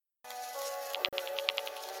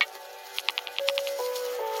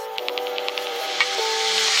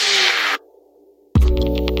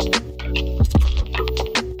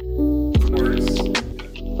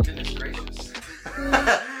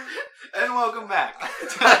Welcome back.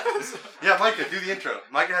 Yeah, Micah, do the intro.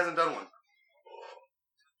 Micah hasn't done one.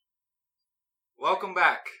 Welcome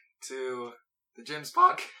back to the Jim's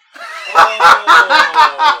podcast.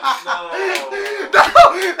 No,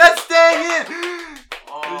 that's staying in.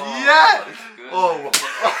 Yeah. Oh.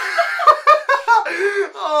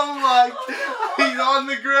 Oh my God. He's on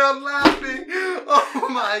the ground laughing. Oh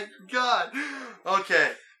my God.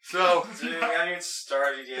 Okay, so. Dude, we haven't even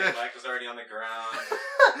started yet. Mike was already on the ground.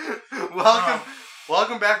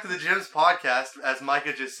 Welcome back to the Jim's podcast. As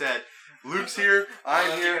Micah just said, Luke's here. I'm I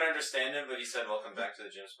don't here. even understand him, but he said, "Welcome back to the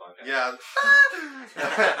Jim's podcast." Yeah.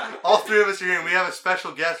 All three of us are here, and we have a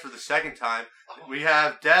special guest for the second time. We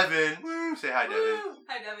have Devin. Woo, say hi, Devin.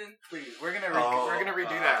 Hi, Devin. Please, we're gonna redo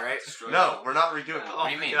that, right? No, we're not redoing it. Oh, What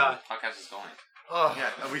do you mean? God. The podcast is going. Oh,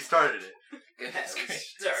 Yeah, we started it. Goodness We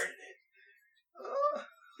gracious. started it.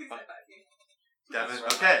 Please high five me. Devin.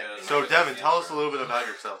 That's Okay, right, Micah. so Devin, tell us a little bit about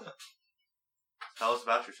yourself. Tell us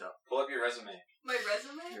about yourself. Pull up your resume. My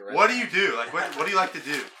resume? you're right. What do you do? Like, what do you like to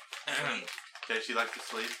do? Sleep. Okay, she likes to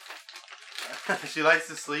sleep. She likes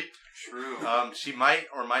to sleep. True. She might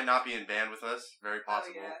or might not be in band with us. Very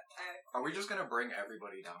possible. Oh, yeah. Are we just gonna bring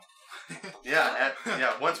everybody down? Yeah.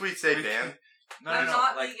 Once we say band, I'm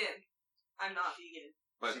not vegan. I'm not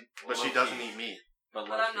vegan. but she doesn't eat meat. But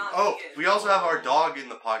But I'm not Oh, vegan. we also have our dog in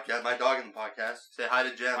the podcast. My dog in the podcast. Say hi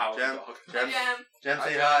to Jem. Wow, Jem. dog. Jem. Hi, Jem. Jem, Hi,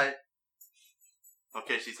 say Jem. hi.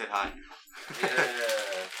 Okay, she said hi. Yeah.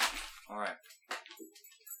 All right.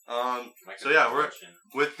 So yeah, we're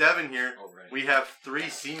with Devin here. Oh, right. We have 3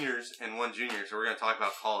 seniors and 1 junior, so we're gonna talk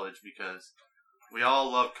about college because we all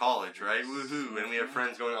love college, right? Woohoo! And we have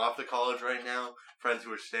friends going off to college right now. Friends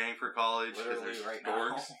who are staying for college. 'cause Literally they're right now.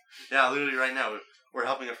 dorks. Yeah, literally right now. We're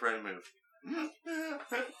helping a friend move.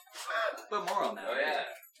 But more on that. Oh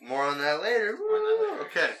yeah. More on that later. More on that later.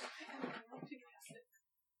 Okay.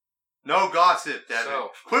 No gossip, Devin.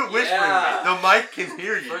 So, Quit whispering Yeah. me. The mic can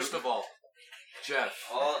hear you. first of all, Jeff.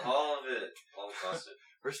 All of it. All the gossip.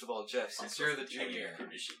 First of all, Jeff, since you're the junior.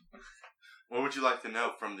 What would you like to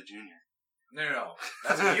know from the junior? No.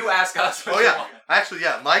 That's what you ask us. Oh yeah, actually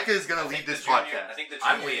yeah. Micah is gonna lead this I podcast. think the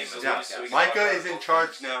I'm junior leading is this the Yeah, least, so we can Micah talk is about in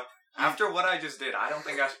charge now. After what I just did, I don't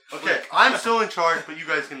think I should. Okay, I'm still in charge, but you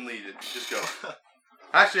guys can lead it. Just go.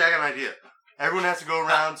 Actually, I got an idea. Everyone has to go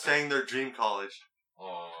around saying their dream college.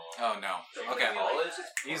 Oh no. Okay. College?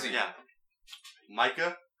 Easy. Yeah.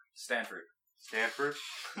 Micah, Stanford. Stanford,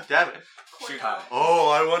 Devin. Shoot high. Oh,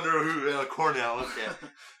 I wonder who. Cornell. Okay.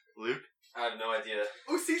 Luke. I have no idea.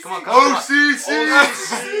 OCC. Come on.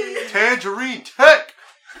 OCC. Tangerine Tech.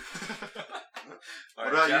 All What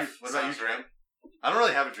right, about Jeff, you? What about you, sounds Graham? I don't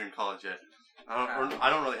really have a dream college yet. I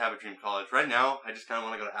don't really have a dream college right now. I just kind of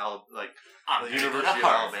want to go to the University of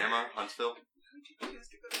Alabama, Huntsville, Why would you choose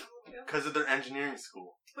to go to Alabama? because of their engineering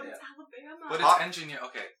school. But it's Alabama. But it's engineer.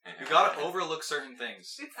 Okay, you gotta overlook certain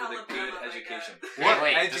things It's for the Alabama, good my education. What?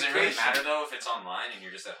 Wait, does it really Education. matter though if it's online and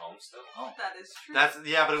you're just at home still? Oh, That is true.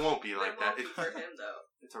 But it won't be like It that. won't be for him, though.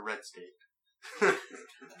 It's a red state.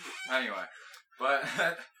 anyway, but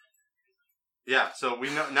Yeah, so we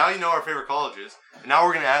know now. You know our favorite colleges, and now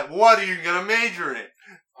we're gonna add. What are you gonna major in?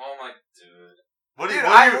 Oh my dude. What do you? dude,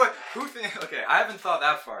 What do you? who think? Okay, I haven't thought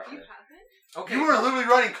that far. You haven't? Okay, You were literally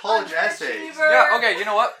writing college essays. Underachiever. yeah. Okay, you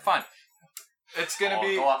know what? Fine. It's gonna Oh,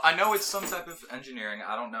 be. go off. I know it's some type of engineering.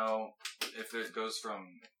 I don't know if it goes from.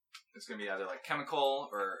 It's gonna be either like chemical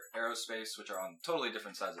or aerospace, which are on totally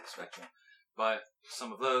different sides of the spectrum. But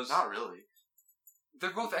some of those, Not really,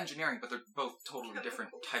 they're both engineering, but they're both totally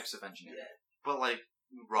different types of engineering. but like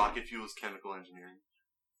rocket fuel is chemical engineering.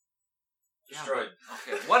 Destroyed.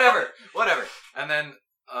 Okay, whatever. And then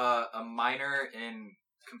a minor in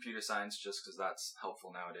computer science, just because that's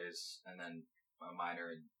helpful nowadays, and then a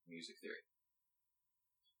minor in music theory.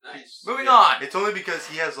 Nice. Moving on. It's only because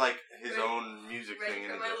he has like his Ready- own music thing Ready in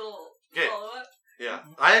for his. my little Okay. follow-up? Yeah,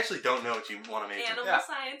 I actually don't know what you want to major. Animal Yeah.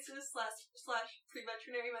 sciences slash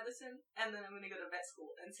pre-veterinary medicine, and then I'm gonna go to vet school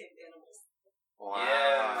and save animals. Wow.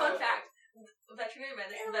 Yeah. Fun fact: veterinary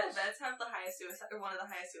medicine vets have the highest suicide, or one of the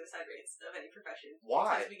highest suicide rates of any profession.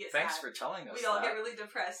 Why? Because we get Thanks sad. for telling us We all that. get really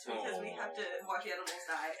depressed because we have to watch animals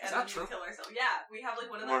die, and Is then that true? we kill ourselves. Yeah, we have like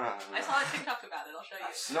one of We're them. not. I saw a TikTok about it. I'll show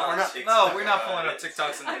you. No, we're not. No, we're not pulling up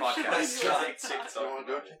TikToks in the I'm sure podcast. you will.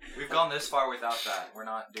 TikTok. We've gone this far without that. We're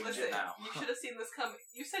not doing Listen, it now. you should have seen this coming.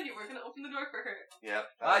 You said you were gonna open the door for her. Yep.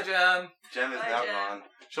 Bye, Jem. Jem is Bye, now Jem. gone.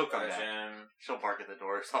 She'll come Bye, back. Jim. She'll bark at the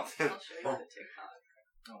door or something. I'll show you the TikTok.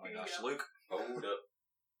 Oh my Here you gosh, go. Luke. Hold up.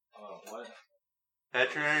 Oh, what?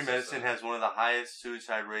 Veterinary medicine has one of the highest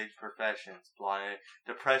suicide rate professions. Blind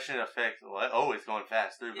depression affects what? Oh, it's going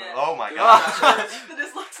fast. Yeah. Oh my Dude, god. The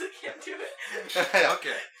dyslexic can't do it.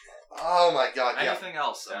 Okay. Oh my god, yeah. Anything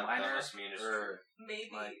else? A That minor must mean it's or Maybe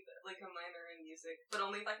Like- a minor in music, but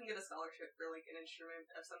only if I can get a scholarship for like an instrument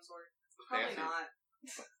of some sort. Probably Fancy. not.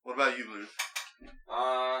 What about you, Lou?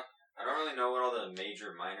 I don't really know what all the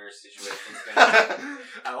major minor situations gonna be,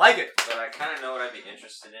 I like it. but I kind of know what I'd be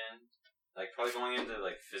interested in. Like probably going into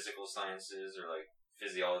like physical sciences or like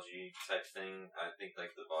physiology type thing. I think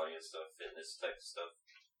like the body and stuff, fitness type of stuff.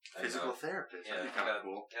 I don't Physical know. therapist. Yeah, That'd be kind of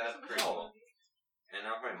cool. Yeah, that's pretty cool. And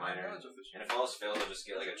I'll probably minor. And if all else fails, I'll just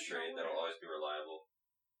get like a trade that'll always be reliable.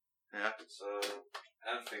 Yeah. So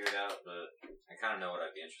I haven't figured it out, but I kind of know what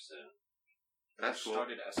I'd be interested in. That's cool.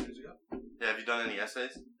 Started essays ago. Yeah, have you done any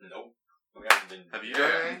essays? Nope. We haven't been. Have you done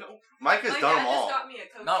any? Nope. Mike has My done dad them all. just got me a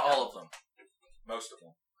Coke Not shop. all of them. Most of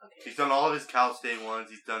them. Okay. He's done all of his Cal State ones.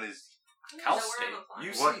 He's done his... Cal Know where I'm State. applying.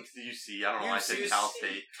 You What? see. UC. I don't know why I said UC. Cal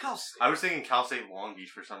State. Cal State. I was thinking Cal State Long Beach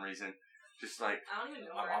for some reason. Just like... I don't even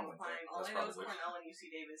know My where I'm mom went applying. there. All That's I know is probably- Cornell and UC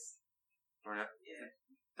Davis. Cornell. Yeah.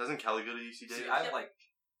 Doesn't Kelly go to UC See, Davis? I like.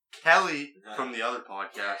 Kelly from the other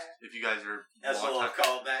podcast. If you guys are That's a little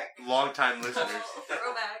callback. long time listeners. Oh,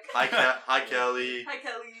 throwback. Hi Kelly. Hi,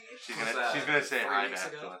 Kelly. She's Was gonna that she's gonna say 3 hi weeks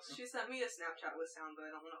back ago? to us. She sent me a Snapchat with sound, but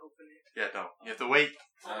I don't want to open it. Yeah, no. You have to wait.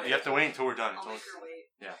 You have to wait until we're done. I'll make her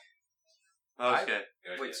wait. Okay.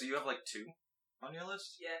 Wait, so you have like 2 on your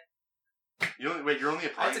list? Yeah. You're only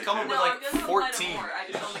I had applying to come up two. with No, like I'm gonna apply to 14. more. I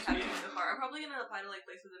just Yeah. only have to so far. I'm probably gonna apply to like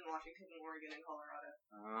places in Washington, Oregon, and Colorado.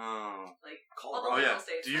 Oh. Like Colorado. Oh yeah. Little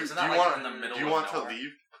states. Do you Isn't that, like, want in the middle do you of want to nowhere?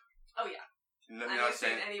 leave? Oh yeah. No, I'm not not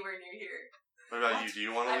staying saying. anywhere near here. What about you? Do you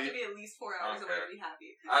want I to have to leave? be at least 4 hours away to be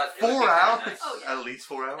happy. Four It would be kinda hours? nice. Oh, yeah. At least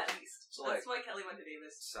 4 hours. At least. So, That's why Kelly went to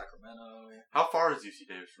Davis. Sacramento. How far is UC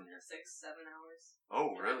Davis from here? 6-7 hours.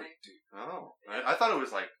 Oh, really? Driving. Oh, I thought it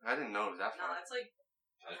was like I didn't know it was that No, far. it's like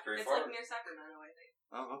That's pretty it's far. like near Sacramento, I think.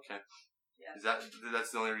 Oh, okay. Yeah. Is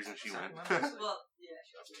that's the only reason she went? Sacramento. Well, yeah,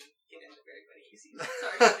 she also didn't get into very many UCs.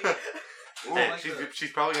 Sorry, Kelly. Ooh, Hey, I like that.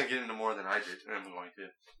 she's probably gonna get into more than I did, and I'm going to.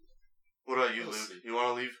 What about you, We'll Luke? see. You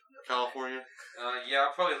want to leave California? Yeah,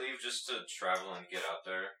 I'll probably leave just to travel and get out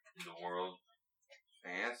there in the world.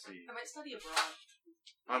 Fancy. I might study abroad.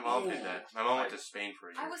 My mom did that. My mom went to Spain for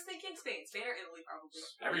a I year. was thinking Spain or Italy, probably.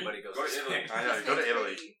 Everybody goes Go to to Italy. Spain. I know. Go to Spain's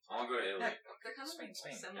Italy. pretty. I want to go to Italy. They're kind of Spain, like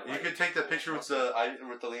Spain. similar. You could take the picture with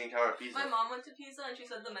the Leaning Tower of Pisa. My mom went to Pisa and she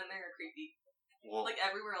said the men there are creepy. Well, Like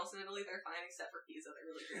everywhere else in Italy, they're fine except for Pisa. They're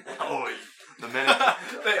really creepy. oh, the men.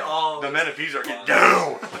 They all. The men of Pisa are getting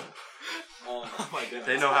down. Oh Oh my goodness.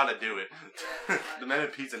 They know how to do it. Yeah. The men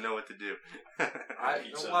of Pizza know what to do.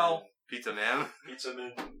 Well, Pizza man. Pizza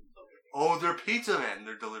man. Oh, they're pizza men.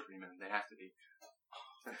 They're delivery men. They have to be.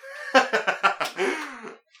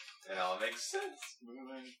 It all makes sense. moving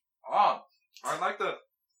on. I like the.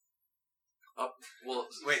 Well,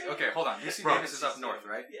 wait. Okay, hold on. UC Bro, Davis is up north,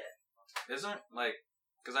 right? Yeah. Isn't like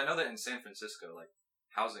because I know that in San Francisco, like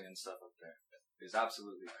housing and stuff up there is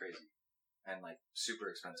absolutely crazy and like super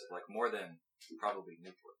expensive, like more than probably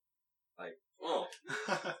Newport. Whoa.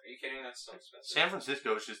 Are you kidding? That's so expensive. San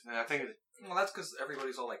Francisco is just. I think. Well, that's because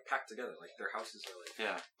everybody's all like packed together. Like their houses are like.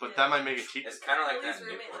 Yeah, but Yeah. that might make it cheap. It's kind of like Lily's that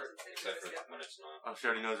in roommate Newport, lives in San except for Francisco. when it's not. Oh, she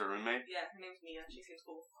already knows her roommate. Yeah, her name's Mia. She seems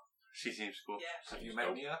cool. She seems cool. Yeah. Have you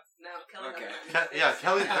met Mia? No, Kelly. Okay. Yeah,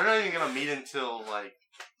 Kelly. They're not even gonna meet until like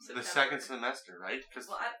the September. second semester, right? Because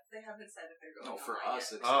Well, they haven't said if they're going. No, for online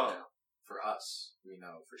us, yet. it's Oh. for us. We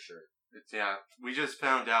know for sure. we just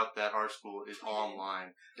found out that our school is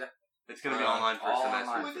online. Yeah. It's gonna be online for a All semester.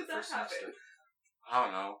 online When for did that first semester. happen? I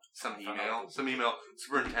don't know. Some email.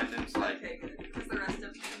 Superintendent's like, Okay, good. Because the rest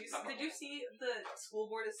of did you see the school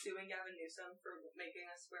board is suing Gavin Newsom for making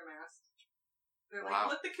us wear masks? They're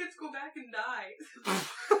Wow. like, let the kids go back and die.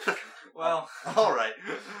 Well, all right,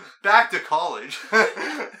 back to college.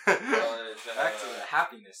 back to the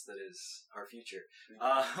happiness that is our future.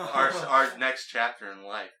 our next chapter in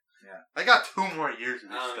life. Yeah. I got 2 more years of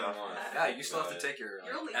this I don't stuff. even want Yeah, you still have to take your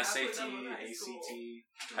You're only halfway SAT, done with high ACT. school.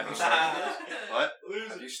 Have you started those? What?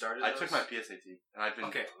 Have you started I those? took my PSAT, and I've been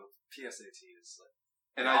Okay, PSAT is like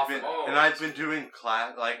and Oh. I've been doing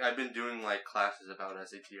I've been doing like classes about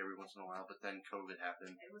SAT every once in a while, but then COVID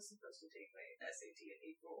happened. I was supposed to take my SAT in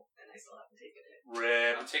April, and I still haven't taken it.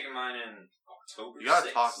 Rip. I'm taking mine in October. You gotta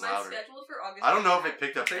 6th. talk My louder. schedule for August. I don't know if it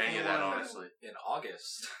picked up taking any of that, one honestly. in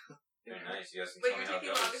August. Very nice. You guys can Wait, tell me you're how it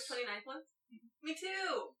taking goes. August 29th one? Me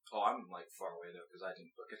too. Oh, I'm like far away though because I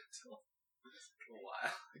didn't book it until a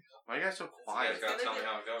while. Why are you guys so You quiet? guys gotta tell me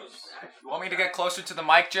how it goes. You want me to get closer to the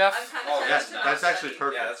mic, Jeff? I'm kind of Oh, yes, that's actually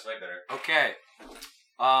perfect. Yeah, that's way better. Okay.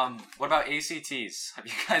 What about ACTs? Have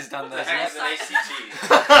you guys done What the those heck yet? is an ACT?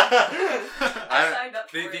 I, signed up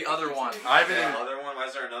for The it. other one. I've been The in- other one? Why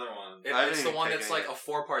is there another one? It's I haven't the even one taken that's it like yet.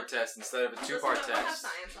 a 4-part test instead of a Doesn't 2-part that one have test.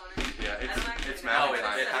 science on it?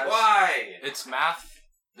 it's math.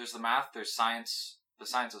 There's the math. There's science. The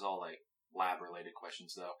science is all like lab-related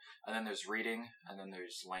questions though, and then there's reading, and then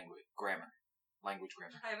there's language grammar. I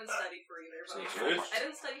haven't studied for either, So but you Good. I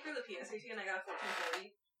didn't study for the PSAT and I got a 1440.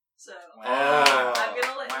 So Oh. I'm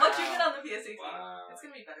gonna let. What'd you get on the PSAT? Wow. It's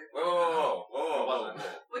gonna be better. Whoa.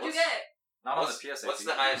 What'd you get? Not on the PSAT. What's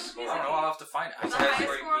the highest score? I don't know. I'll have to find it. The What's the highest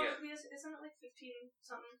highest score on score the PSAT isn't it like 15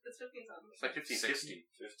 something? It's 15 something. It's like 50-60.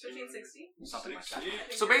 1560. Something like that.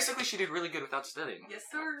 60? So basically, she did really good without studying. Yes,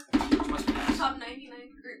 sir. Which must be nice. Top 99.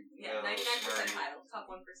 Yeah, Yeah, 99 right. percentile. Top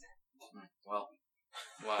 1%. Well,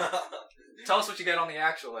 wow. Tell us what you get on the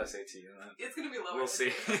actual SAT. And then It's gonna be lower. We'll see.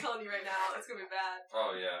 I'm telling you right now, it's gonna be bad.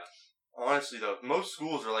 Oh yeah. Honestly, though, most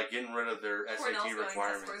schools are like getting rid of their Cornell's SAT going test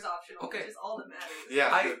requirements. score is optional, Okay. which is all that matters.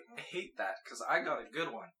 Yeah. I hate that because I got a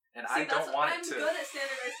good one, and I See, don't want I'm it to. good at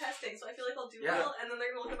standardized testing, so I feel like I'll do Yeah. well, and then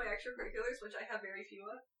they're gonna look at my extracurriculars, which I have very few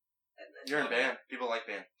of. And then, You're in band. People like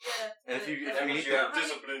band. Yeah. And if you but That need means to- you have I don't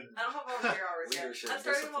discipline. I don't have volunteer hours yet. Leadership, I'm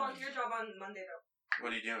starting a discipline. volunteer job on Monday though.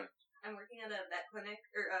 What are you doing? I'm working at a vet clinic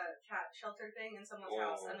or a cat shelter thing in someone's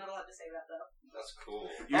house. I'm not allowed to say that though. That's cool.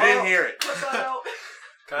 You didn't hear it. Cut that out.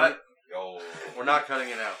 Cut. Yo. We're not cutting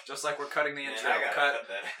it out. Just like we're cutting the Man, intro. I gotta Cut. cut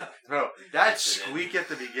that out. Bro, that squeak at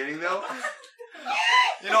the beginning, though.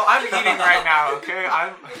 You know, I'm eating right now. Okay,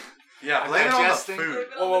 I'm. Yeah, I'm blame it on the digesting. food.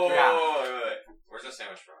 Wait. Where's the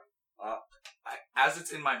sandwich from? As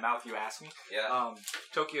it's in my mouth, you ask me. Yeah.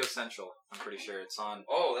 Tokyo Central. I'm pretty sure it's on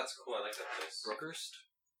Oh, that's cool. I like that place. Brookhurst,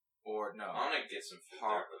 or no, I'm gonna get some food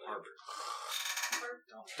Harbor. there.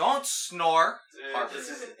 Don't snore. Dude, Harbor. this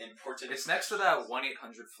is important. It's next to that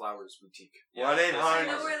 1-800-Flowers boutique. 1-800. I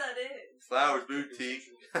know where that is. Flowers Boutique.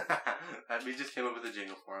 We just came up with a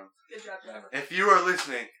jingle for him. Good job, Trevor. If you are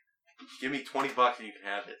listening, give me $20 and you can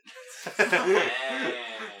have it. Dang.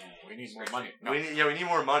 We need more money. No. we need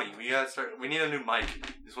more money. We gotta start. We need a new mic.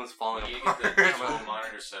 This one's falling You apart. get the digital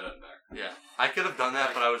monitor set up back. Yeah, I could have done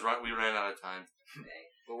that, but we ran out of time.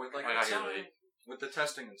 But with like I got here late. with the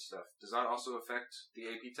testing and stuff, does that also affect the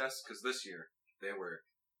AP tests? Because this year they were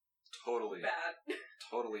totally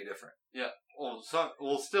different.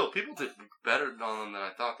 Well, still, people did better on them than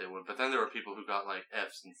I thought they would. But then there were people who got like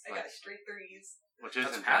Fs and I like, got straight threes. which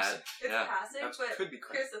That's isn't passing. bad. It's Yeah. passing, That but could be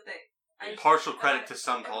crazy. here's the thing. Partial credit to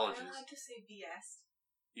some Am I colleges. allowed to say BS?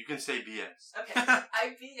 You can say BS. Okay.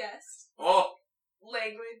 I BS Oh!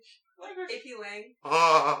 language, AP Lang,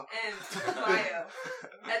 Oh. and bio.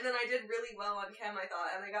 And then I did really well on chem, I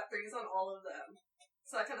thought, and I got threes on all of them.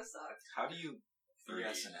 So that kind of sucked. How do you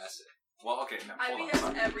BS an essay? Well, okay, no, I hold on. BS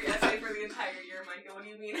sorry. every essay for the entire year, Micah. What do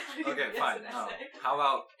you mean? How do you Okay, BS fine. an No. essay? How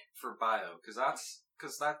about for bio? Because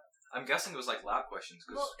I'm guessing it was like lab questions.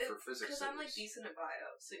 Because for physics, Because it I'm like was- decent at bio,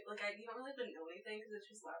 so like you don't really have to know anything because it's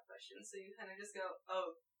just lab questions. So you kind of just go,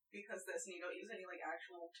 oh, because this, and you don't use any like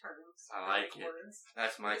actual terms. I or, like it. words.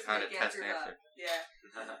 That's my Just kind of make test answer. Yeah.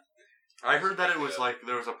 I heard that it was like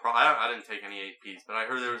there was a problem. I didn't take any APs, but I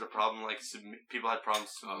heard there was a problem. Like people had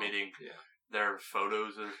problems submitting yeah. their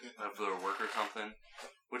photos of their work or something,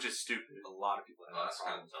 which is stupid. A lot of people. Oh, that's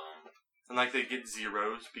kind of dumb. And like they get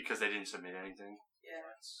zeros because they didn't submit anything.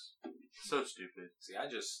 Yeah. So stupid. See, I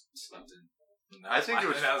just slept in. I think it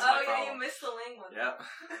was- that was Oh my yeah, problem. you missed the Lang one. Yeah.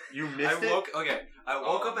 You I missed it.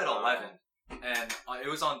 woke up at no. 11, and it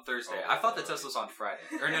was on Thursday. Oh, I thought the test was on Friday.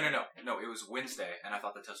 Or no, it was Wednesday, and I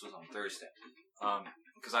thought the test was on Thursday.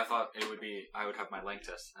 Because I thought I would have my Lang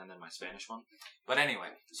test and then my Spanish one. But anyway,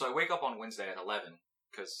 so I wake up on Wednesday at 11,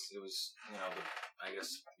 because it was, I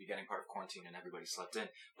guess, beginning part of quarantine and everybody slept in.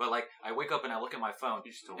 But like, I wake up and I look at my phone,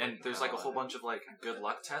 and there's like a whole bunch of like good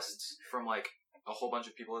luck tests from like a whole bunch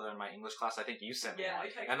of people that are in my English class. I think you sent me Yeah, one. I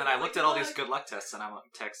texted And then you, I looked like, at all these "Look." good luck tests, and I'm like,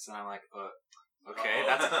 okay,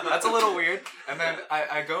 Uh-oh. that's a little weird. And then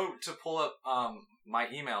I go to pull up my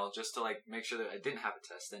email just to like make sure that I didn't have a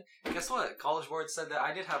test. And guess what? College Board said that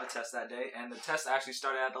I did have a test that day, and the test actually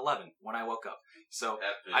started at 11 when I woke up. So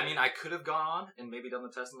Epic. I mean, I could have gone on and maybe done the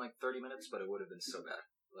test in like 30 minutes, but it would have been so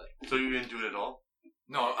bad. So you didn't do it at all?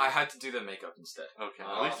 No, I had to do the makeup instead. Okay.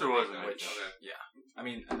 Oh, At least there was a the makeup. makeup. Okay. Yeah, I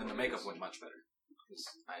mean, and then the makeup went much better because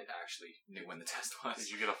I actually knew when the test was.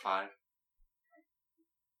 Did you get a 5?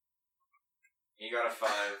 You got a 5.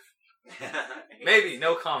 Maybe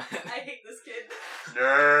no comment. I hate this kid.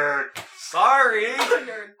 Nerd. Sorry.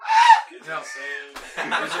 Nerd. No.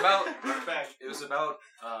 It was about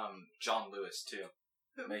John Lewis too.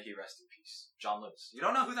 May he rest in peace. John Lewis. You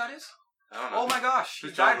don't know who that is? I don't know. Oh my gosh, he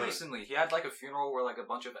Who's John died Lewis? recently. He had like a funeral where like a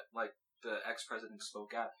bunch of like the ex-president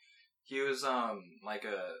spoke at. He was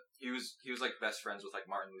he was like best friends with like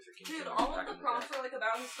Martin Luther King. Dude, Jr. all back of the in prompts day. were like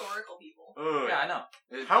about historical people. Ugh. Yeah, I know.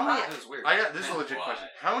 It, How many- It was weird. I got this is a legit Why? question.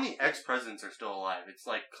 How many ex-presidents are still alive? It's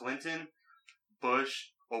like Clinton, Bush,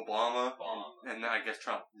 Obama, and I guess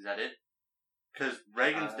Trump. Is that it? Because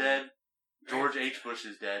Reagan's dead. George H. Bush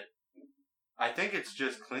is dead. I think it's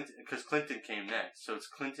just Clinton, because Clinton came next. So it's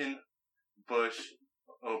Clinton, Bush,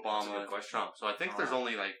 Obama, Trump. So I think there's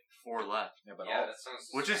only like 4 left. Yeah, but Yeah, that sounds.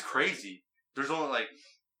 Which is crazy. There's only like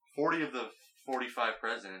 40 of the 45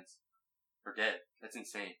 presidents are dead. That's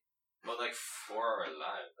insane. But like 4 are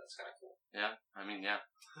alive. That's kind of cool. Yeah, I mean, yeah.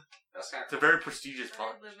 That's kind It's of a very prestigious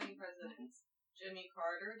Current politics. living presidents. Jimmy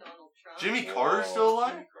Carter, Donald Trump. Jimmy Carter's still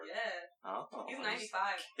alive? Yeah. Oh. He's 95.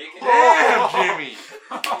 Damn, Jimmy!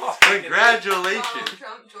 Congratulations! Donald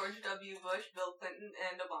Trump, George W. Bush, Bill Clinton,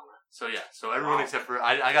 and Obama. So yeah, so everyone except for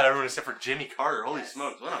I got everyone except for Jimmy Carter. Holy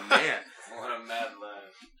smokes, what a man! What a mad lad.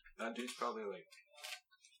 that dude's probably like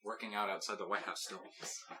working out outside the White House still.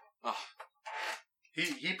 Oh,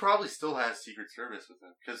 He probably still has Secret Service with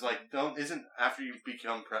him because like isn't after you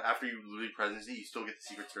after you leave presidency you still get the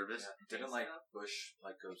Secret Service. didn't like Bush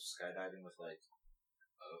like go skydiving with like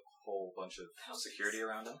a whole bunch of security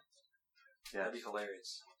around him? Yeah, that'd be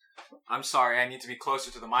hilarious. I'm sorry, I need to be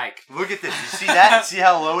closer to the mic. Look at this. You see that? See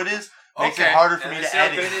how low it is? Makes it harder for me to see how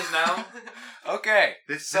edit. good it is now? Okay,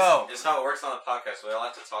 This so It's how it works on the podcast. We all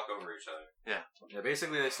have to talk over each other. yeah,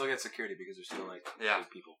 basically they still get security because they're still like Yeah. good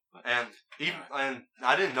people. But, and and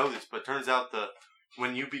I didn't know this, but turns out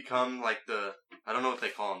when you become like I don't know what they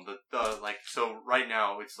call them, the like so right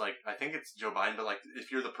now it's like I think it's Joe Biden, but like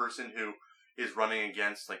if you're the person who is running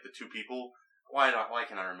against like the 2 people, why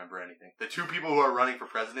can I remember anything? The 2 people who are running for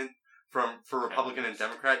president for Republican and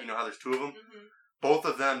Democrat, you know how there's 2 of them. Mm-hmm. Both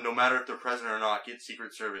of them, no matter if they're president or not, get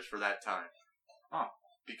Secret Service for that time. Oh.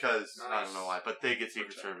 Because I Nice. don't know why, but they get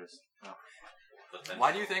Secret Service. But then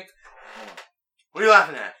why do you think? What are you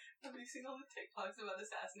laughing at? Have you seen all the TikToks about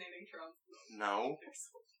assassinating Trump? No.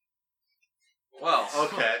 Well,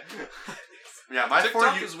 Okay. Yeah, my For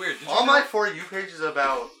TikTok You. is weird. Did All you my know- For You page is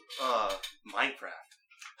about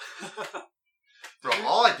Minecraft. Bro,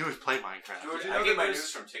 all I do is play Minecraft. George, you I know get that my there's-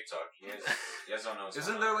 news from TikTok. You guys don't know what's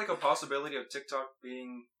Isn't going there on. like a possibility of TikTok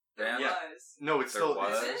being banned? Yeah. Was. No, it's There still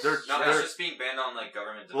was? Is it? they're No, they're it's just being banned on like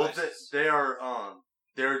government well devices. they are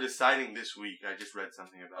they're deciding this week. I just read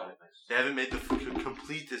something about it. nice. They haven't made the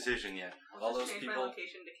complete decision yet. All I'll those just change people- my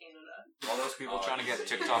location to Canada. All those people Oh, trying to get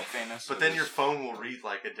easy. TikTok famous. But then your phone will read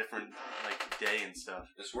like a different like day and stuff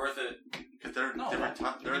It's worth it. because they're no, different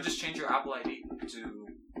time. you can just change your Apple ID to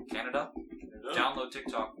Canada. Download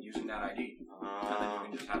TikTok using that ID, and then you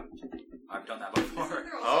can just have it. I've done that before. Isn't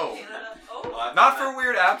there Oh. also Canada? Oh. Well, I've Not done for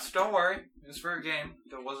weird apps. Don't worry. It's for a game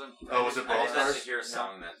that wasn't. Oh, was it I Brawl did that to Stars? hear a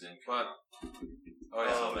song that didn't come But- out. Oh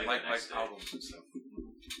yeah, Oh, like like the next day. albums and stuff.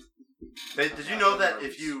 Did you know that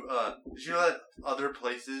if you did you know that other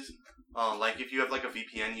places like if you have like a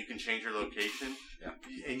VPN you can change your location? Yeah.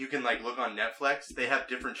 And you can like look on Netflix. They have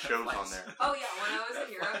different shows on there. Oh yeah, when I was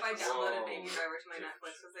in Europe, I downloaded Whoa. Baby Driver to my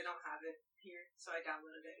Netflix because they don't have it here. So I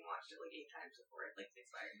downloaded it and watched it like 8 times before it like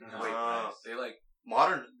expired. Wait, Oh. they like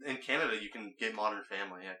Modern in Canada you can get Modern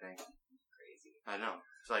Family, I think. Crazy. I know.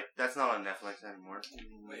 It's like that's not on Netflix anymore.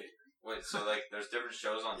 Wait, so like there's different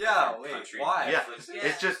shows on Yeah, different wait, country why? Yeah. Netflix? Yeah.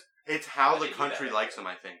 It's just it's how How'd the you do country that? likes them,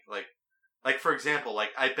 I think. Like for example, like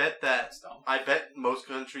I bet that's dumb. most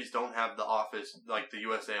countries don't have the office like the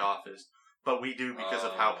USA office, but we do because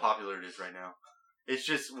of how Oh. popular it is right now. It's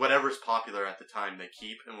just whatever's popular at the time they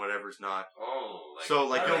keep, and whatever's not. Oh, like, So,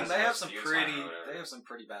 like, I you'll- mean, they have some views pretty. on it or whatever. They have some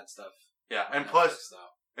pretty bad stuff. Yeah, on and Netflix,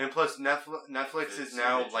 though. plus Netflix is It's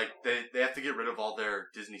now original. like they have to get rid of all their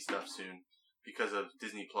Disney stuff soon because of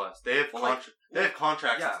Disney Plus. They have Well, like, they have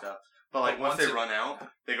contracts and yeah. stuff, but like But once once they it- run out,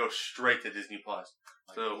 they go straight to Disney Plus.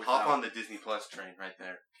 Like, So without- hop on the Disney Plus train right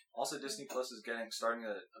there. Also, Disney Plus is starting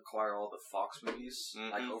to acquire all the Fox movies.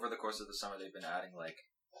 Mhm. Like over the course of the summer, they've been adding like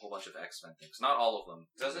a whole bunch of X-Men things. Not all of them.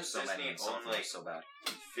 Doesn't There's so Disney many, and some own, of them are like- so bad.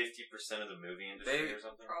 50% of the movie industry They- or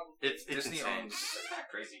something. Probably. It's Disney insane. owns. That's not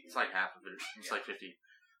crazy. It's like half of it. It's Yeah. like 50.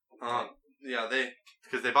 Yeah,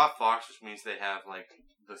 because they bought Fox, which means they have like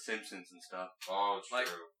the Simpsons and stuff. Oh, true. Like-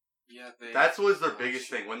 Yeah, they. That was their Oh, biggest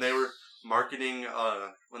shit. thing when they were marketing.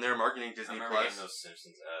 When they were marketing I Disney remember Plus. getting those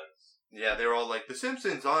Simpsons ads. Yeah, they were all like The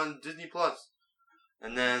Simpsons on Disney Plus,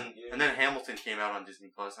 and then Yeah. Hamilton came out on Disney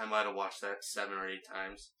Plus. I might have watched that 7 or 8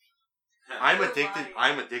 times. I'm You're addicted. lying.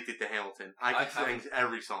 I'm addicted to Hamilton. I I can sing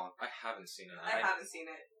every song. I haven't seen it. I haven't seen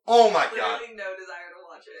it. Oh my god. Literally no desire to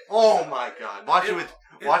watch it. Oh my god. Watch it with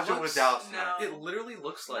It watch it looks- with Dallas. No. It literally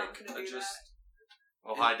looks Not like gonna do just.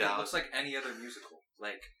 Oh hi It Dallas. looks like any other musical.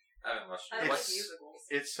 Like I haven't watched I it. like It's- musicals.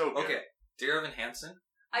 It's so good. okay, Dear Evan Hansen.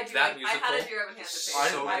 I do. That I had a musical? Dear Evan Hansen phase. I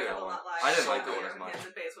didn't like I it. will not lie. I didn't had like a that one Dear as Evan much.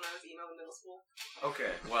 Hansen phase when I was emo in middle school.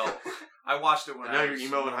 Okay, well, I watched it when And now I you're was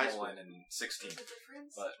emo in high normal school. and in 16. There's a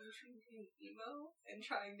difference But- between being emo and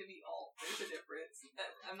trying to be alt. There's a difference. And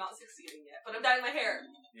I'm not succeeding yet, but I'm dyeing my hair.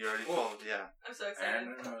 You already Well- told, yeah. I'm so excited.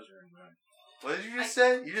 What did you just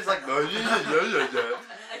say? You just like, no, yeah.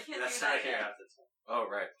 I can't That's do not that here yet. half the time. Oh,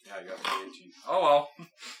 right. Yeah, you got PhD. Oh, well.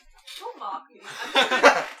 Don't mock me.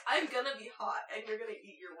 I'm gonna be hot, and you're gonna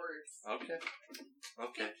eat your words. Okay.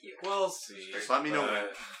 Okay. Thank you. We'll see. Just let me know But- when.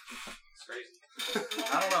 It's crazy.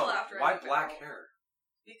 I don't know. After I Why look black out. hair?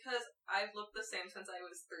 Because I've looked the same since I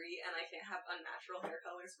was 3, and I can't have unnatural hair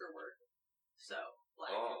colors for work. So,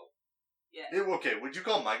 black. Oh. Yeah. Okay, would you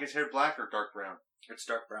call Micah's hair black or dark brown? It's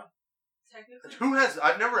dark brown. Technically, Who has?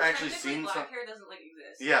 I've never actually technically seen black some. hair doesn't like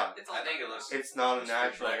exist. Yeah. It's all I think it dark looks- brown. It's not a It's pretty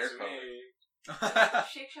natural black hair to color. me.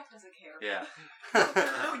 Shake Shack doesn't care. Yeah.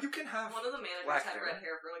 No, you can have. One of the managers Black had hair. red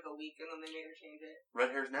hair for like a week, and then they made her change it.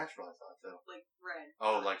 Red hair's natural, I thought, though. Like red.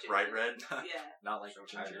 Oh, not like ginger. bright red? Yeah. Not like So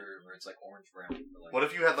ginger, where it's like orange brown. But like, What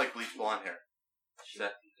if you had, like, bleach blonde hair?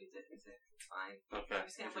 That- It's fine. Okay. I'm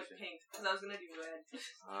just gonna have like interesting. pink, because I was gonna do red. you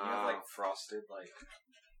have like frosted like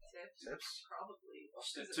Tips? tips? Probably.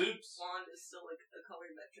 Frosted 'Cause tips? Blonde is still like a color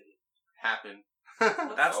that can. Happen.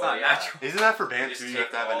 That's Oh, not yeah. natural. Isn't that for bands Just too? You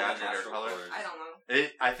have take to have a all the natural hair color? colors. I don't know.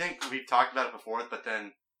 I think we've talked about it before, but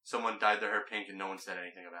then someone dyed their hair pink and no one said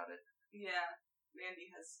anything about it. Yeah.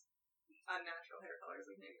 Mandy has unnatural hair colors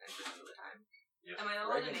like 99% of the time. Yeah. Am I not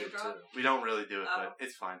allowed to Reagan name did drop? too. We don't really do it, Oh. but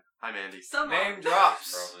it's fine. Hi, Mandy. Some Name are.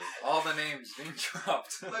 drops. Probably. All the names being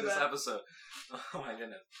dropped My this bad. episode. Oh my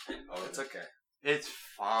goodness. Oh, It's okay. It's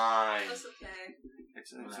fine. That's okay.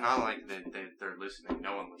 It's not like they're listening.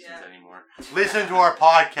 No one listens Yeah. anymore. Listen to our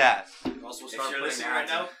podcast. Also, If start you're putting listening right ads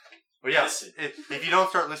now, in. Well, yeah, Listen. if you don't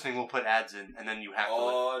start listening, we'll put ads in, and then you have to.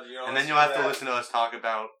 oh, you know, And then you'll have to listen to us talk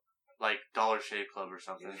about like Dollar Shave Club or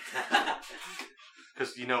something,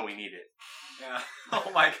 because you know we need it. Yeah. Oh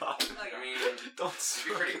my god. Oh, yeah. I mean, Don't it'd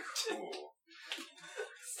be pretty cool.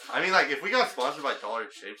 I mean, like if we got sponsored by Dollar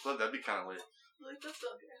Shave Club, that'd be kind of lit. Like, that's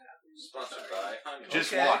not gonna happen. Sponsored by Honey.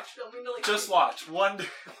 Just Okay. watch. Don't mean to, like, Just watch. One day.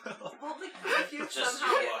 Well, like, if you Just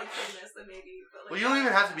somehow you get like watch. famous, then maybe. But, like, Well, you don't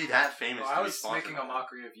even have to be that famous. I to be was sponsored making by a them.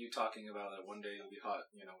 mockery of you talking about that one day you'll be hot,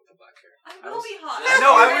 you know, with the black hair. I I will was- be hot. I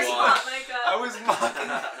know, I Very was- hot, Micah. I was mocking.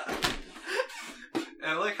 And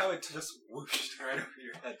I like how it just whooshed right over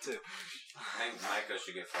your head too. I think Micah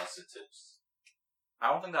should get frosted tips. I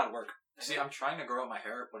don't think that'd work. See, I'm trying to grow out my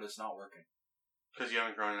hair, but it's not working. Because you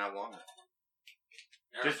haven't grown it out longer.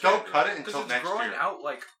 Yeah, Just sure, don't cut it Because until it's next growing year. out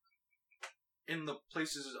like in the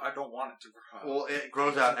places I don't want it to grow out. Well, it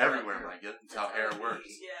grows out everywhere, like that's how hair works.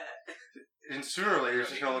 Yeah. And sooner or later, it's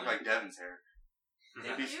just gonna look like Devin's hair.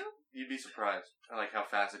 Thank be- you. You'd be surprised. I like how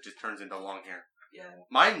fast it just turns into long hair. Yeah.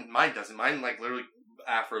 Mine doesn't. Mine like literally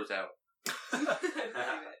afros out.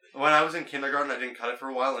 When I was in kindergarten, I didn't cut it for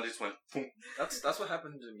a while and it just went. Boom. That's what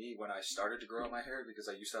happened to me when I started to grow out my hair because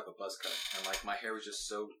I used to have a buzz cut and like my hair was just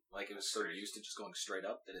so like it was so used to just going straight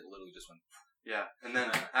up that it literally just went. Yeah, and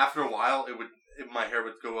then after a while, my hair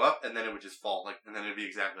would go up and then it would just fall, like, and then it'd be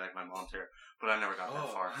exactly like my mom's hair. But I never got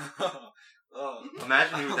that far. Oh.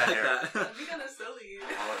 Imagine me with that Like hair. That'd be kind of silly.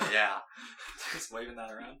 Oh, yeah. Just waving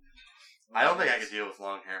that around. I don't think I could deal with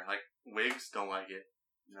long hair. Like wigs, don't like it.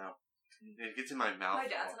 No, it gets in my mouth. My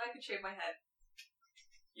dad said I could shave my head.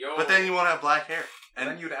 Yo. But then you won't have black hair. And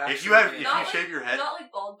then you'd actually if you be- you Not shave your head, Not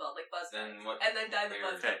like bald, like buzz Then cut. what? And then dye the Hair.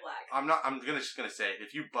 buzz Okay. to black. I'm just gonna say,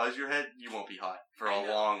 if you buzz your head, you won't be hot for I a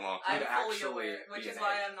know. long, long I'm time. fully actually aware, which be is an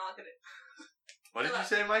why egg. I'm not gonna. What did you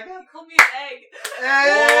say, Micah? You called me an egg.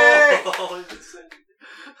 Hey! Whoa!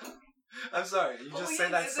 I'm sorry. You just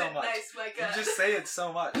say that so Isn't much. Nice, Micah. You just say it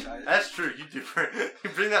so much. That's true. You do. You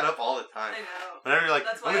bring that up all the time. I know. Whenever you're like,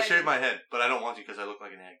 That's I'm why gonna I shave did- my head, but I don't want to because I look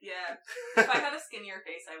like an egg. Yeah. If I had a skinnier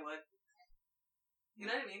face, I would. You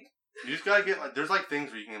know what I mean? You just gotta get like, there's like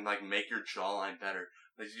things where you can like make your jawline better.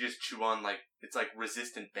 Like you just chew on like it's like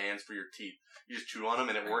resistant bands for your teeth. You just chew on them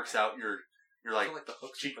and it works out your like the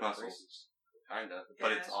hooks cheek you put in muscles. braces. Kinda,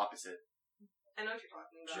 but Yeah. it's opposite. I know what you're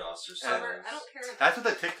talking about. Joss or However, Sellers. I don't care. That's what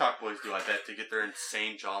the TikTok boys do, I bet, to get their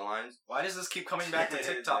insane jawlines. Why does this keep coming back to They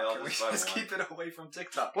TikTok? all Can we just buy just one. keep it away from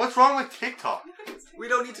TikTok? What's wrong with TikTok? We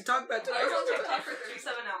don't need to talk about I was on TikTok. TikTok for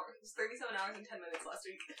 37 hours. 37 hours and 10 minutes last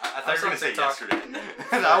week. I I thought you were was on gonna say TikTok.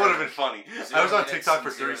 yesterday. That would have been funny. I was on 0 TikTok for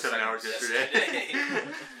minutes and 37 0 hours seconds. yesterday.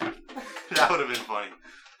 That would have been funny.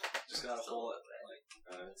 Just got a whole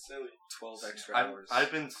It's silly. 12 extra hours.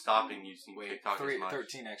 I've been stopping using Wait, TikTok as much.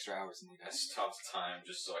 13 extra hours in the I day. stopped time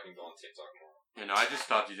just so I can go on TikTok more. You know, I just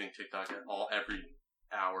stopped using TikTok every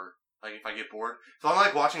hour. Like if I get bored, so I'm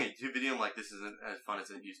like watching a YouTube video. I'm like, this isn't as fun as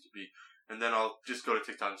it used to be, and then I'll just go to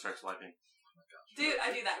TikTok and start swiping. Dude,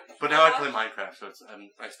 I do that. But now I play Minecraft, so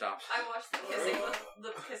I stopped. I watched the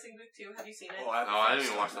Kissing Booth 2. Have you seen it? No, I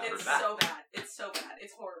didn't even watch the It's first one. so bad. It's so bad.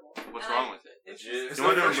 It's horrible. What's And wrong with it? It's Legit. You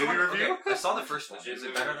want to do a movie one? review? Okay, I saw the first one. Legit Is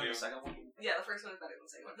it movie better than review. the second one? Yeah, the first one is better than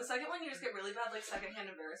the second one. The second one, you just get really bad, like,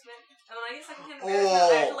 secondhand embarrassment. And when I get secondhand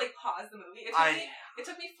embarrassment, I have to, like, pause the movie. It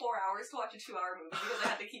took me 4 hours to watch a 2-hour movie because I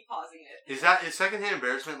had to keep pausing it. Is secondhand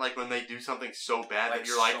embarrassment like when they do something so bad that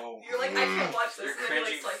you're like, You're like, I can't watch this. You're and then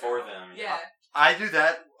you, cringing like, swipe for it. them. Yeah. I do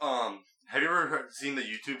that. Have you ever seen the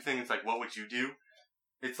YouTube thing? It's like, what would you do?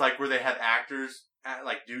 It's like where they have actors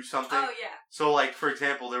like do something. Oh, yeah. So, like for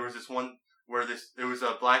example, there was this one where there was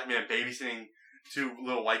a black man babysitting 2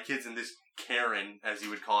 little white kids, and this Karen, as you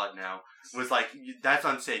would call it now, was like, that's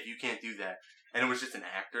unsafe. You can't do that. And it was just an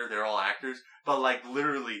actor. They're all actors. But, like,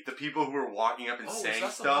 literally, the people who were walking up and saying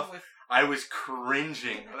stuff, I was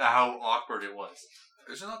cringing at how awkward it was.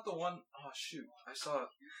 Isn't that the one? Oh shoot! I saw.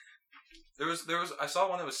 I saw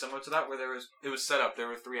one that was similar to that where it was set up. There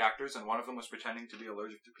were 3 actors, and one of them was pretending to be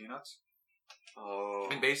allergic to peanuts. Oh.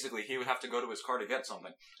 And basically, he would have to go to his car to get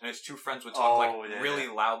something, and his 2 friends would talk really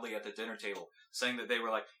loudly at the dinner table, saying that they were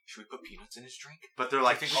like, "Should we put peanuts in his drink?" But they're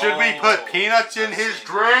like, think- should we put peanuts in his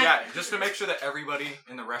drink? Yeah, just to make sure that everybody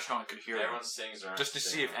in the restaurant could hear Everyone it, sings around. just to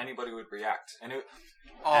see if anybody would react. And it.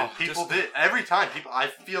 And people did every time. I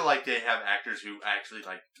feel like they have actors who actually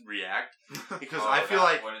like react because I feel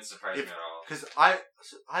like wouldn't surprise me at all. because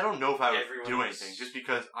I don't know if I would Everyone do is- anything just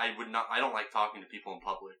because I don't like talking to people in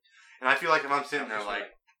public, and I feel like if I'm sitting there like,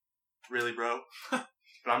 really, bro, but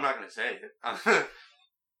I'm not gonna say it.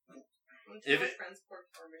 If My it- friends poured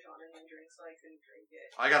Parmesan in my drink, so I couldn't drink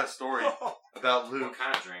it. I got a story about What Luke.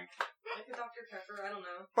 kind of drink? Like a Dr. Pepper, I don't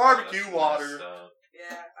know. Barbecue That's water. messed up.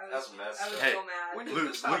 Yeah, I That's was messed so Hey, mad. when did Luke,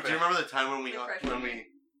 this do you happen? remember the time when we The freshman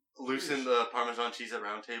loosened the Parmesan cheese at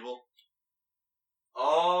Round Table?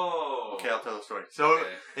 Oh. Okay, I'll tell the story. So Okay.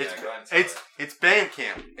 it's Yeah, go ahead and tell it. it's band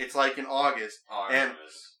camp. It's like in August, Oh, I and- remember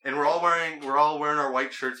this. and we're all wearing our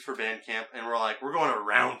white shirts for band camp, and we're like, we're going to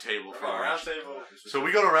Round Table for Round lunch. table. So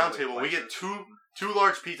we go to Round Table. We get two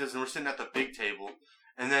large pizzas, and we're sitting at the big table.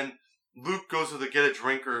 And then Luke goes to get a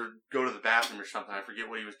drink or go to the bathroom or something. I forget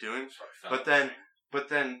what he was doing. But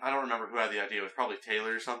then I don't remember who had the idea. It was probably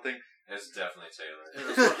Taylor or something. It's definitely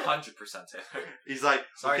Taylor. It was 100% Taylor. He's like,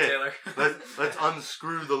 Sorry, okay, Taylor. let's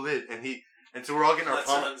unscrew the lid, and so we're all getting our Let's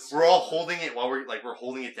unscrew we're all holding it while we're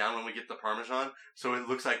holding it down when we get the Parmesan, so it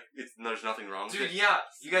looks like there's nothing wrong with Dude, it. yeah,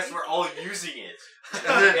 you guys were all using it. And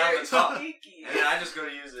then- down the top. Sneaky. And then I just go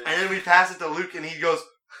to use it. And then we pass it to Luke, and he goes,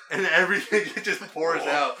 and everything just pours Whoa.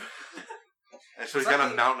 out. And so he's Was got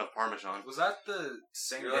that a mountain of Parmesan. Was that the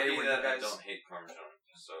same You're day lucky when that you I guys? don't hate Parmesan,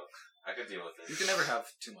 so I could deal with it. You can never have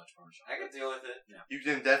too much Parmesan. I could deal with it. You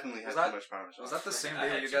can definitely have Was that- too much Parmesan. Was that the same I day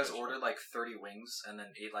had where you too guys much. ordered like 30 wings and then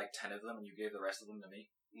ate like 10 of them and you gave the rest of them to me?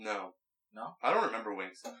 No. No? I don't remember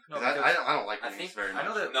wings. No, 'Cause I don't like I wings think- very much. I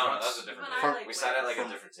know that. No, once- that was a different When day. I like We sat at like a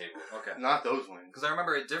wings. different table. Okay. Not those wings. Because I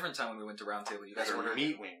remember a different time when we went to Round Table, you guys They're ordered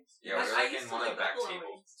meat wings. Yeah, we were I like used in to one of like the back buffalo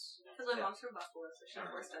tables. Because my Yeah. mom's from Buffalo, so she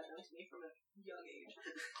forced that down to me from a young age.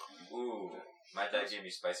 Ooh, my dad gave me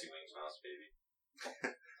spicy wings when I was a baby.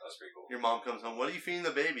 That was pretty cool. Your mom comes home. What are you feeding the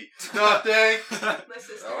baby? Nothing. My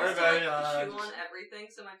sister Don't worry used to like about it. chew on everything,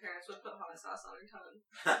 so my parents would put hot sauce on her tongue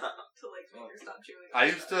to like make her stop chewing. I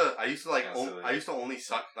used to like Sounds silly. I used to only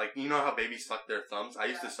suck like you know how babies suck their thumbs. I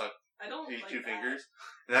used to suck I don't these like 2 that. fingers.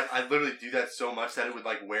 And I literally do that so much that it would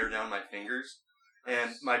like wear down my fingers.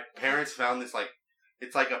 And my parents found this like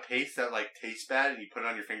it's like a paste that like tastes bad, and you put it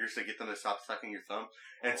on your fingers to get them to stop sucking your thumb.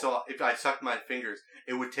 And so if I sucked my fingers,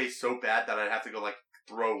 it would taste so bad that I'd have to go like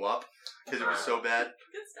throw up because it was so bad.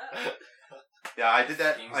 Good stuff. Yeah, I did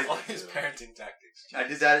that. All these parenting tactics. I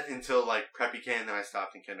did that until like preppy K, and then I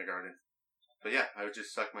stopped in kindergarten. But yeah, I would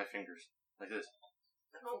just suck my fingers like this.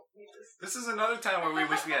 I don't need this. This is another time where we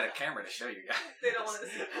wish we had a camera to show you guys. They don't want to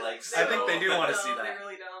see that. Like I think they do don't. wanna No, see that. They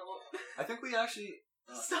really don't. I think we actually.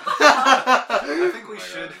 Stop. I think we Oh my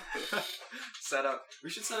should set up. We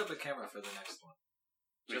should set up a camera for the next one.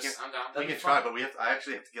 We Just- I'm down. We That'd can be try, fun. but I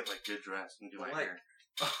actually have to get like good dressed and do my Like- hair.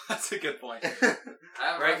 Oh, that's a good point.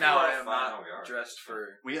 I Right now, I am fine how not we are. dressed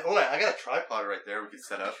for. I got a tripod right there. We could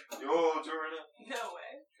set up. Yo, do it right now. No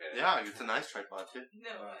way. Okay. Yeah, it's a nice tripod too.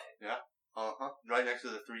 No way. Right next to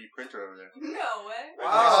the 3D printer over there. No way. Wow.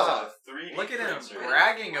 Wow. 3D Look at him printer.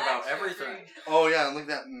 bragging about Flash everything. memory. Oh yeah, and look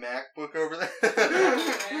at that MacBook over there.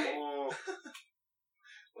 Okay. Oh.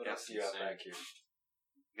 What That's else do you have insane. back here?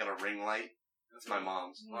 Got a ring light. That's my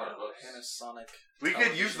mom's. No. Panasonic. We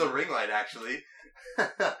could use the ring light actually. Oh,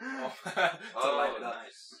 to light Oh, it up.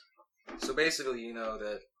 nice. So basically, you know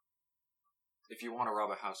that if you want to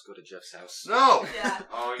rob a house, go to Jeff's house. No. Yeah.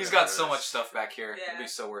 Oh, He's yeah, got so there much is. stuff back here. Yeah. It'd be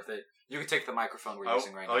so worth it. You can take the microphone we're Oh,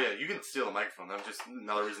 using right now. oh yeah, you can steal the microphone. That's just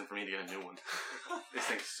another reason for me to get a new one. This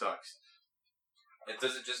thing sucks.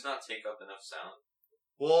 Does it just not take up enough sound?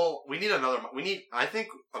 Well, we need another. I think.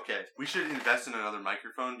 Okay, we should invest in another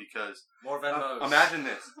microphone because More Venmos. imagine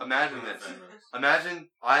this. Imagine this. Imagine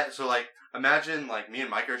Imagine me and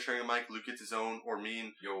Mike are sharing a mic. Luke gets his own, or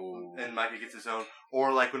me and Micah gets his own,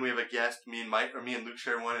 or like when we have a guest, me and Luke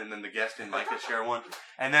share one, and then the guest and Micah share one,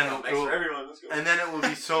 and then everyone. Let's go. and then it will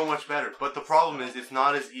be so much better. But the problem is, it's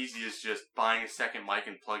not as easy as just buying a second mic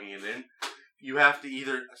and plugging it in. You have to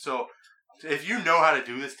either. So, if you know how to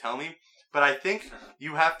do this, tell me. But I think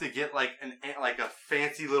you have to get like a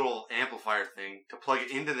fancy little amplifier thing to plug it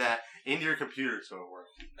into your computer so it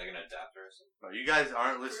works. Like an adapter or something? Bro, you guys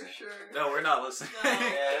aren't For listening. sure. No, we're not listening. No. Yeah,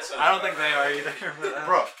 that's what I don't think they are either.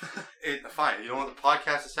 Bro, fine. You don't want the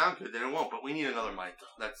podcast to sound good, then it won't. But we need another mic.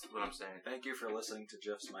 That's what I'm saying. Thank you for listening to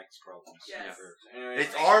Jeff's Mike's problems. Yes. Anyways,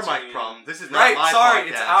 It's thanks our for mic tuning problem. This is not Right, my sorry,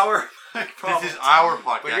 podcast. it's our mic problem. This is our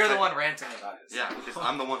podcast. But you're the one ranting about it. Yeah, because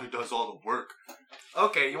I'm the one who does all the work.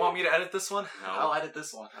 Okay, you want me to edit this one? No. I'll edit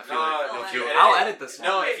this one. I feel No, like no, I'll if you edit I'll edit edit this one.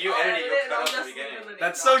 No, if you I'll edit it, you'll and cut I'll out the just leave beginning. in the name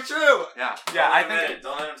That's drop. so true. Yeah. Yeah, I Don't think. edit.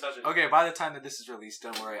 Don't let him touch it. Okay, by the time that this is released,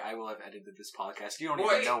 don't worry, I will have edited this podcast. You don't even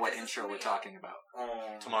Wait, know what this is intro we're coming out. talking about.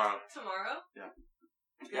 Oh. Tomorrow. Tomorrow? Yeah.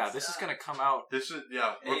 Yeah, this is gonna come out. We're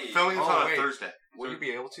Hey. filming this Oh, on a wait. Thursday. Will you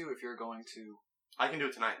be able to if you're going to? I can do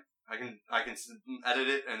it tonight. I can edit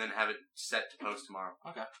it and then have it set to post tomorrow.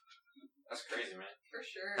 That's crazy, man. For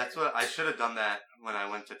sure. That's what I should have done that when I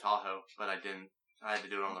went to Tahoe, but I didn't. I had to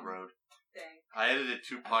do it on the road. Dang. I edited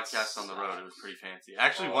 2 podcasts on the road. It was pretty fancy.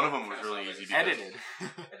 Actually, Oh, one of them was that really sounds easy. like Because, Edited.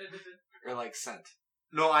 Edited. Or like sent.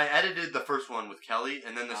 No, I edited the first one with Kelly,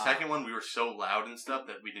 and then the Ah. second one we were so loud and stuff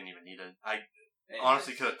that we didn't even need it. I Hey,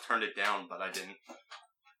 honestly could have turned it down, but I didn't.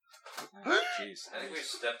 Jeez. I think we've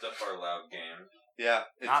stepped up our loud game. Yeah,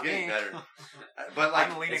 it's Not getting me. better. But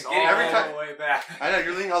like, I'm leaning it's all getting- every time- the way back. I know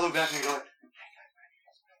you're leaning all the way back and going.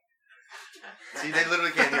 See, they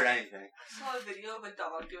literally can't hear anything. I saw a video of a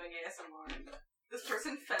dog doing ASMR. This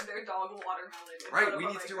person fed their dog watermelon. in Right, front we of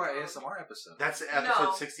a need to do our microphone. ASMR episode. That's episode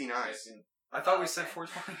No. 69. I thought we Okay. said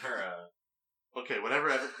 420. Okay, whatever.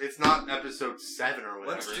 It's not episode 7 or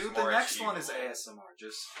whatever. Let's Whatever do is the more next one is achievable. ASMR.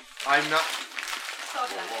 Just I'm not. Stop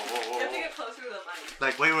that. Whoa, You have to get closer to the mic.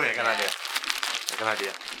 Like, wait, I got an Yeah. idea. I got an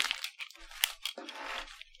idea.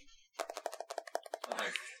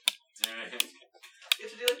 Like, dude. You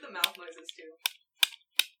have to do like the mouth noises too.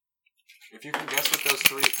 if you can guess what those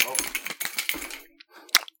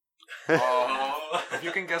Oh. if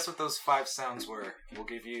you can guess what those 5 sounds were, we'll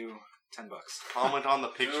give you $10. Comment on the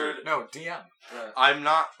picture. Dude. No, DM. I'm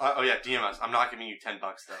not. DM us. I'm not giving you $10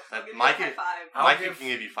 though. I'll That give you Micah, a high five. I'll Micah give can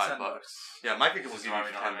give you $5. $10. Yeah, Micah will This give is you why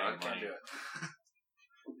we don't have $10. any Can't do it.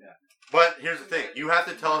 But here's the thing: you have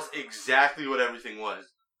to tell us exactly what everything was,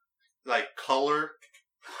 like color.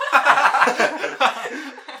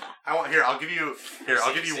 I want here. I'll give you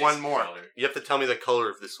one more. Color. You have to tell me the color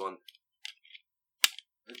of this one.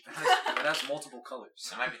 It has multiple colors.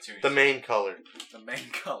 That might be too easy. The main color. The main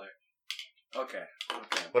color. Okay.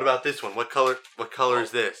 What about this one? What color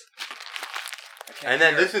is this? I can't And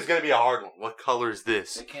then hear. this is gonna be a hard one. What color is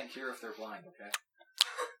this? They can't hear if they're blind, okay?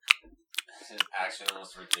 This is actually the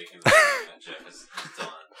most ridiculous thing that Jeff has done.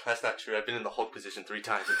 That's not true. I've been in the Hulk position 3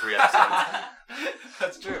 times in 3 episodes.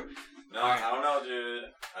 That's true. No, I don't know, dude.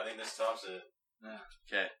 I think this tops it.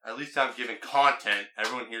 Okay, at least I'm giving content.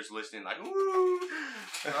 Everyone here's listening like, ooh.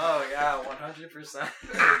 Oh yeah, 100%.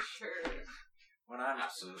 For sure. When I'm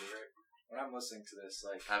Absolutely right. when I'm listening to this,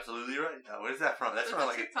 like, Absolutely right. Where's that from? That's It's from a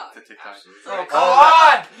like TikTok. a TikTok. Absolutely. oh Sorry. come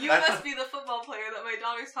Oh, on! You That's- must be the football player that my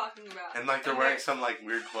daughter's talking about. And like they're wearing some like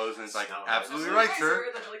weird clothes, and it's like No, absolutely that's- right, sir.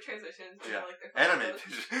 That like transitions. You Yeah. know, like their Anime.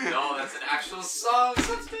 photos. No, that's an actual song.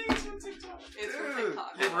 Such things from TikTok. It's from Dude,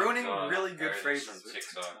 TikTok. you're ruining God, really good there it is phrases. from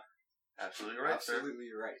TikTok. Absolutely right, sir.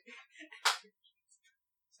 Absolutely right.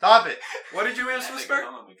 Stop it. What did you I answer, think Whisper?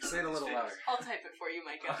 I'm gonna Say it a little face. louder. I'll type it for you,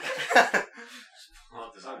 Micah. Oh,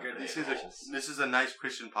 this Oh, good. This is a nice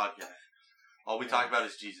Christian podcast. All we talk about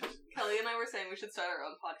is Jesus. Kelly and I were saying we should start our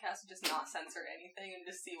own podcast and just not censor anything and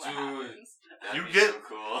just see what Dude. happens. You be get- so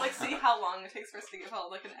cool. Like, see how long it takes for us to get out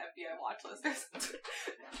like an FBI watch list or something.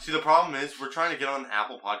 See, the problem is we're trying to get on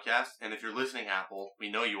Apple Podcast, and if you're listening, Apple, we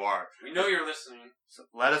know you are. We know you're listening. So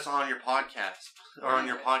let us on your podcast or on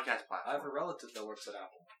your podcast I have a platform. relative that works at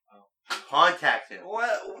Apple. Contact him.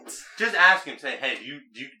 What? Just ask him. Say, hey,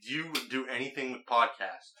 do you do anything with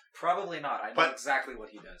podcasts? Probably not. I know But- exactly what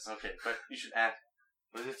he does. Okay, but you should ask.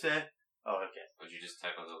 What does it say? Oh, okay. Would you just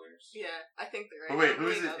type out the lyrics? Yeah, I think they're Oh, right. wait, I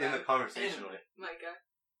who's really know it in the that. conversation with? Micah.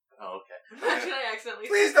 Oh, okay. Imagine I accidentally.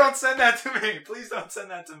 Please don't send that to me. Please don't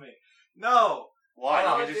send that to me. No. Why?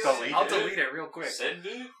 I'll You just do it. delete I'll it? delete it real quick. Send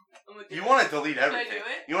it? I'm gonna do You it. want to delete Should I everything. do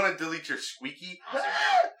it? You want to delete your squeaky?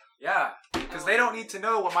 Yeah, because they don't need to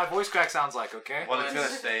know what my voice crack sounds like. Okay. Well, it's going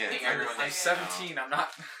to stay I think in. everyone I'm needs to 17. I'm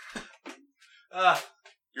not.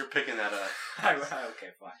 You're picking that up. Okay,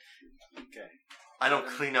 fine. Okay. I don't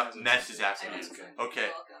clean up messes after I you. didn't. Okay. You're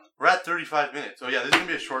welcome. We're at 35 minutes. Oh, yeah, this is going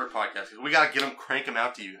to be a shorter podcast because we got to crank them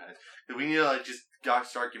out to you guys. 'Cause we need to, like, just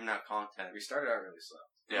start giving out content. We started out really slow.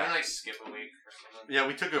 Did we like skip a week or something? Yeah,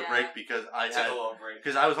 we took a Yeah. break because I Took a had little break.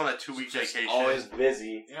 because I was on a 2-week vacation. Always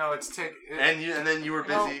busy. You know, it's and then you were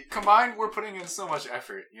busy. Combined, we're putting in so much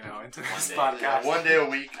effort, into this day. podcast. Yeah, 1 day a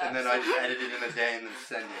week, and then I edit it in a day and then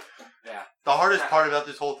send it. Yeah. The hardest part about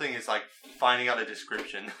this whole thing is like finding out a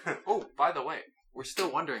description. Oh, by the way, we're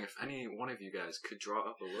still wondering if any one of you guys could draw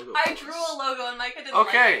up a logo. I for drew us. a logo and Micah didn't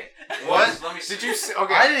Okay. like it. What? Let me see. Did you see?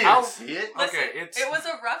 Okay. I didn't even I'll- see it. Listen, Okay, it's it was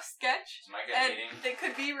a rough sketch, Is Micah and hating? they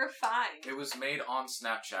could be refined. It was made on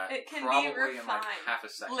Snapchat. It can be probably in like refined. half a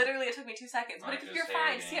second. Literally, it took me 2 seconds. But if Micah's you're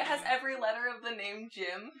fine, hating. see, it has every letter of the name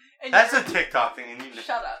Jim. And That's a you're- TikTok thing. You need to.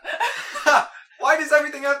 Shut up. Why does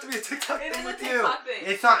everything have to be a TikTok It thing is a with you? TikTok thing.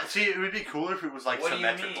 It's not. See, it would be cooler if it was like What do you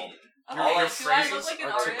symmetrical. mean? Oh, Your do I phrases look like an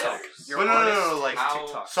are artist? TikTokers. Your Well, no, artist like is how-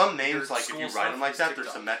 TikTok. Some names, Your like if school you write stuff them like is that, they're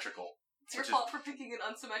TikTok. symmetrical. It's your Which is- fault for picking an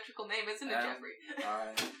unsymmetrical name, isn't it, Jeffrey?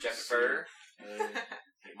 Jennifer.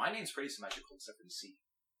 Hey, my name's pretty symmetrical except for the C.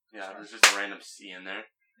 Yeah, there's just a random C in there.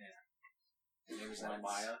 My name is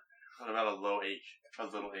Nehemiah. What about a low H? A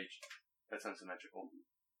little H? That's unsymmetrical.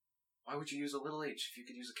 Why would you use a little H if you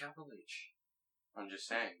could use a capital H? I'm just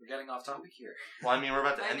saying. We're getting off topic here. Well, I mean, we're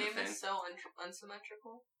about to My end the name thing. is so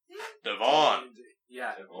unsymmetrical. Devon.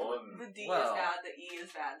 Yeah. The D Well. is bad, the E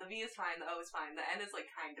is bad, the V is fine, the O is fine, the N is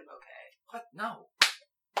like kind of okay. What? No.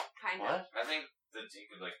 Kind of. What? I think the D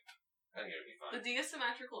could like. I think it'd be The fine. D is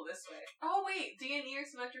symmetrical this way. Oh wait, D and E are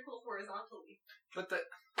symmetrical horizontally. But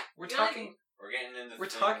we're You know what I talking. mean? We're getting into. We're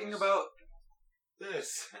things. talking about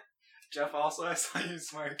this. Jeff, also, I saw you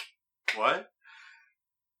smirk. What?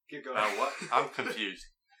 Keep going. What? I'm confused.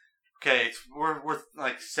 Okay, we're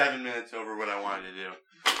like 7 minutes over what I wanted to do.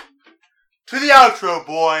 To the outro,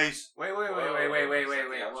 boys. Wait. Whoa,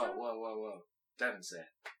 Whoa. Devin said.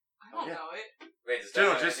 I don't Yeah. know it. Wait, does Dude,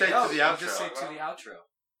 that have just anything say to the do outro. Just say with to what the we're talking outro.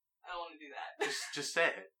 I don't want to do that. Just say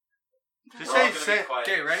it. Just about? We're all say gonna be quiet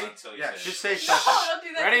Okay, ready? until you Yeah, say just it. say No, something. don't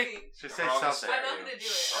do that Ready? to me. Just say We're all gonna something. stare I'm at not you. gonna do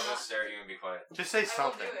it. I'm I'm gonna not. stare at you and be quiet. Just say I won't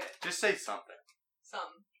something. do it. Just say something.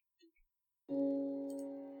 Some.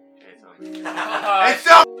 Okay, something. It's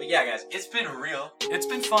But yeah, guys, it's been real. It's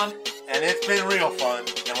been fun. And it's been real fun.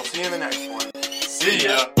 And we'll see you in the next one. See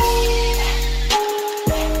ya.